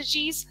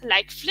strategies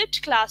like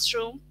flipped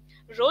classroom,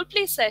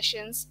 role-play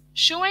sessions,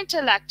 show and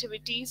tell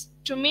activities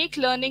to make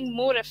learning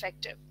more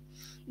effective.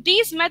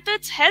 These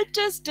methods helped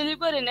us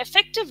deliver an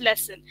effective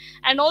lesson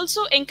and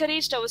also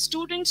encouraged our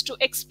students to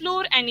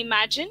explore and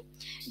imagine,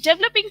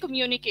 developing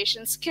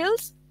communication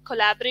skills,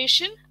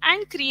 collaboration,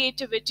 and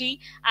creativity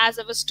as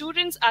our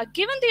students are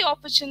given the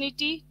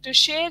opportunity to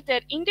share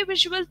their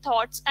individual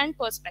thoughts and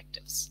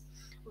perspectives.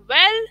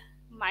 Well,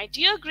 my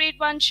dear grade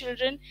 1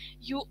 children,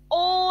 you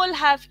all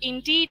have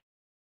indeed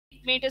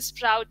made us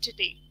proud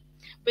today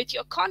with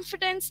your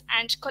confidence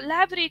and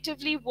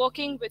collaboratively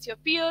working with your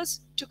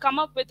peers to come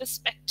up with a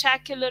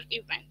spectacular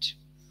event.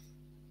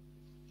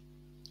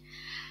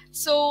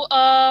 So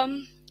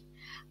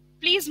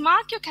please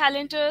mark your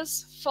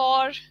calendars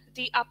for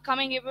the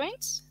upcoming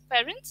events,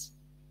 parents.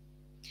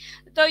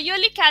 The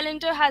yearly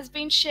calendar has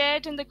been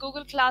shared in the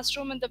Google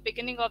Classroom in the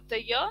beginning of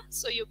the year,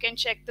 so you can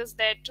check this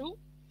there too.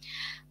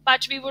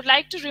 But we would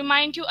like to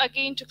remind you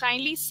again to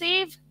kindly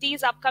save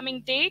these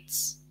upcoming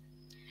dates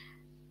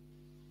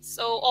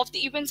of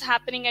the events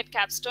happening at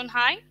Capstone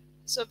High.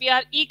 So we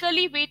are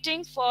eagerly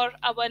waiting for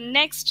our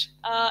next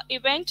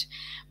event,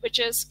 which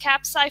is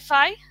Cap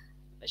Sci-Fi,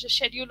 which is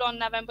scheduled on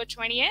November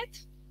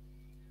 28th.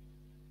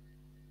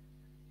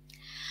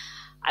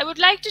 I would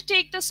like to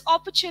take this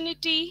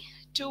opportunity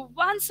to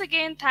once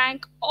again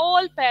thank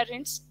all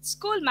parents,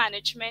 school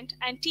management,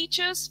 and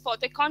teachers for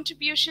their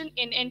contribution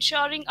in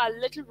ensuring our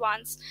little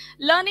ones'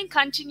 learning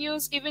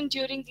continues even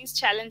during these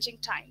challenging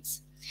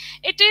times.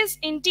 It is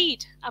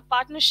indeed a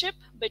partnership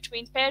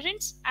between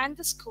parents and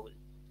the school.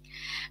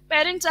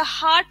 Parents, a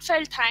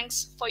heartfelt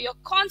thanks for your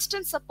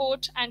constant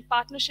support and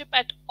partnership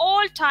at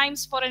all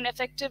times for an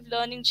effective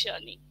learning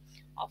journey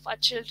of our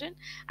children,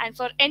 and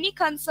for any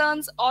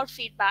concerns or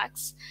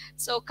feedbacks.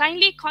 So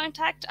kindly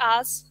contact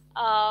us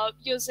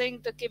using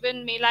the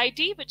given mail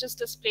ID, which is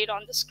displayed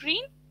on the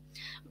screen.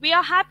 We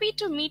are happy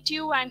to meet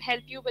you and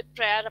help you with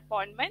prayer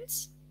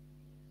appointments.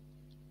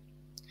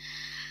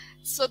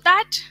 So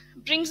that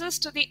brings us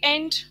to the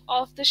end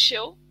of the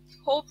show.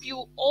 Hope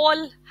you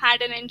all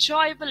had an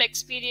enjoyable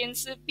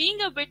experience of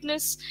being a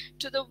witness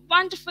to the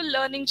wonderful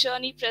learning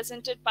journey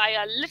presented by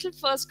our little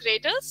first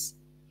graders.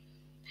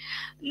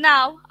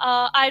 Now,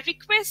 I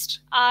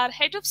request our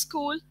head of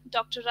school,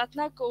 Dr.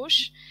 Ratna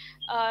Ghosh,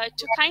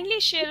 to kindly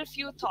share a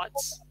few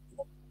thoughts.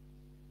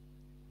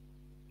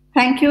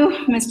 Thank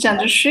you, Ms.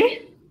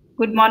 Chandrashri.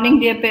 Good morning,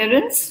 dear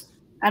parents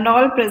and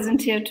all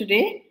present here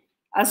today.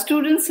 Our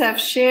students have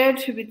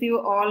shared with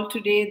you all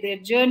today their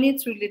journey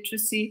through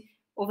literacy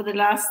over the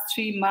last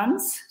 3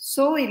 months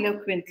so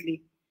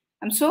eloquently.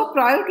 I'm so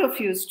proud of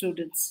you,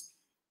 students.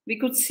 We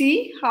could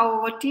see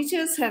how our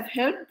teachers have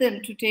helped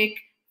them to take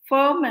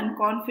firm and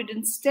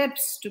confident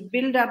steps to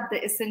build up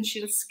the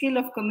essential skill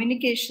of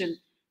communication,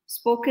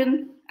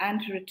 spoken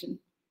and written.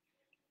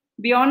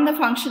 Beyond the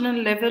functional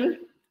level,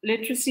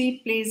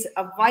 literacy plays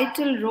a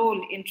vital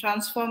role in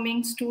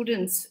transforming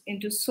students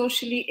into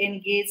socially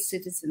engaged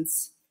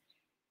citizens.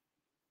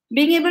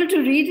 Being able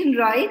to read and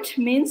write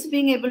means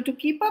being able to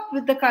keep up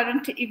with the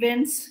current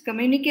events,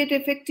 communicate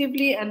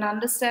effectively, and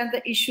understand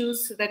the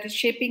issues that are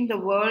shaping the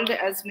world,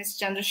 as Ms.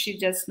 Chandrashri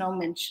just now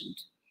mentioned.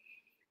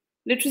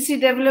 Literacy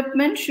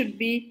development should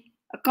be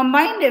a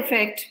combined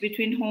effect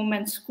between home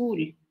and school,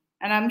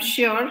 and I'm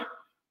sure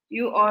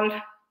you all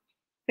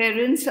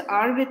parents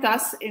are with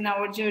us in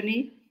our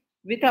journey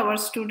with our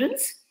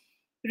students.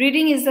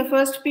 Reading is the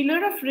first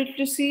pillar of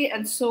literacy,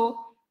 and so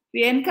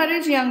we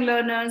encourage young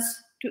learners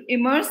to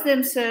immerse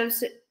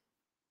themselves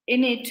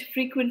in it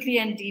frequently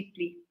and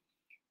deeply.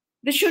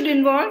 This should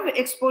involve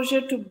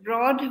exposure to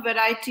broad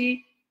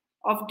variety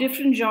of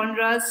different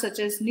genres such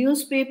as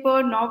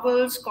newspaper,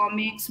 novels,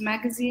 comics,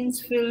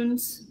 magazines,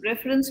 films,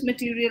 reference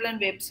material,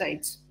 and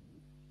websites.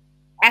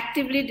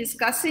 Actively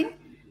discussing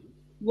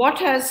what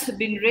has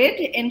been read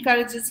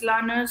encourages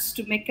learners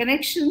to make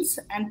connections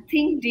and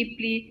think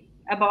deeply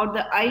about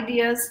the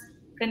ideas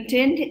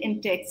contained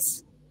in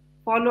texts.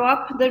 Follow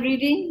up the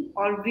reading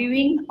or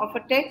viewing of a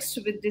text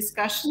with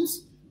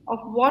discussions of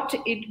what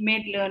it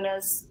made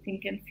learners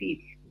think and feel.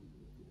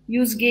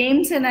 Use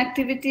games and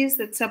activities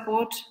that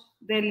support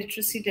their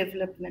literacy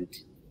development.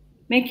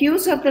 Make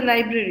use of the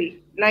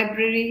library.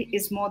 Library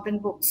is more than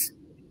books.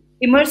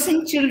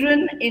 Immersing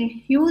children in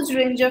huge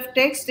range of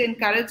text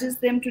encourages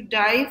them to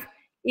dive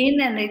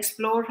in and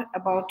explore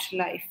about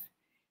life.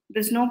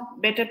 There's no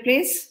better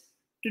place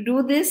to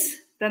do this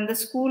than the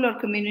school or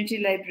community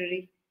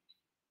library.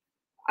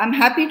 I'm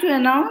happy to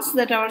announce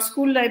that our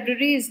school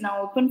library is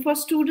now open for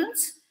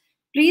students.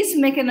 Please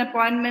make an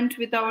appointment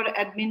with our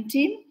admin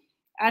team,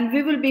 and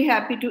we will be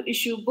happy to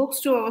issue books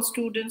to our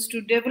students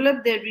to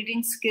develop their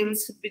reading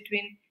skills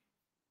between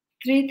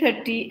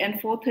 3:30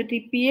 and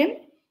 4:30 p.m.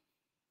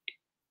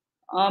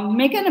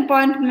 Make an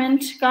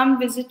appointment, come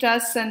visit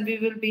us, and we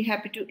will be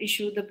happy to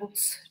issue the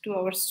books to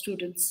our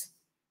students.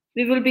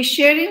 We will be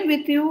sharing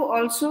with you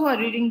also a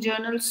reading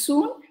journal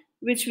soon,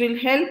 which will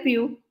help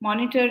you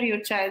monitor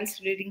your child's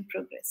reading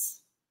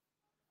progress.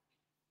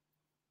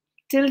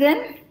 Till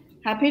then,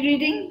 happy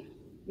reading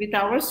with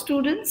our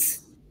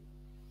students.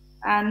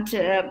 And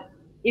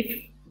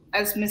if,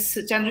 as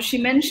Ms. Chandrashri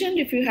mentioned,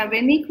 if you have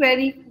any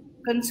query,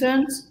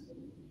 concerns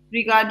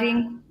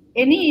regarding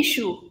any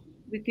issue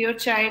with your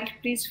child,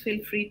 please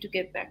feel free to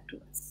get back to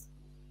us.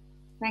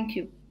 Thank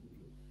you.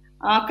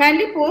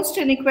 Kindly post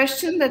any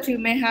question that you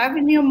may have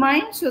in your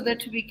mind so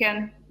that we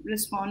can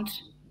respond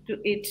to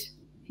it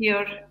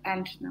here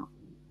and now.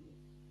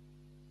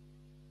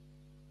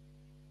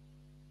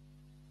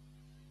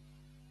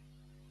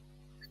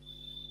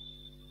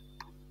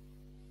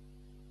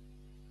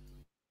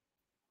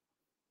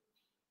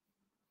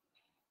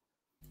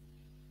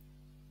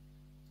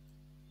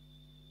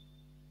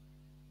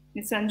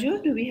 Ms.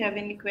 Sanju, do we have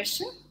any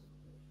question?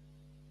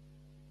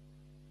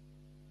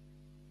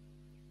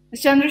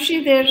 Ms.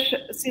 Chandrashri,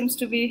 there seems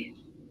to be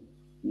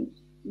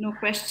no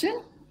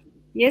question.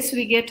 Yes,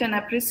 we get an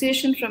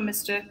appreciation from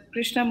Mr.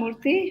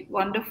 Krishnamurthy.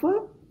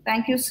 Wonderful.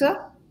 Thank you,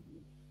 sir.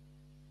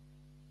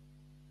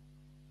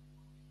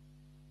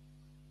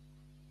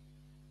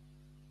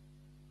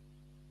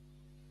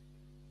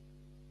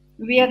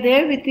 We are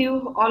there with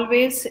you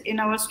always in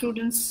our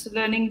students'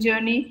 learning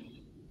journey.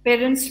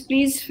 Parents,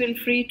 please feel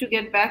free to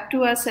get back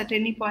to us at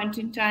any point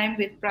in time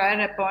with prior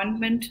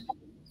appointment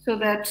so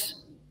that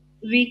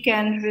we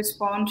can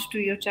respond to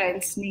your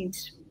child's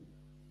needs.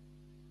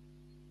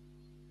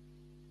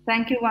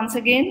 Thank you once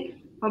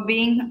again for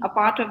being a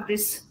part of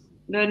this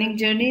learning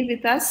journey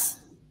with us.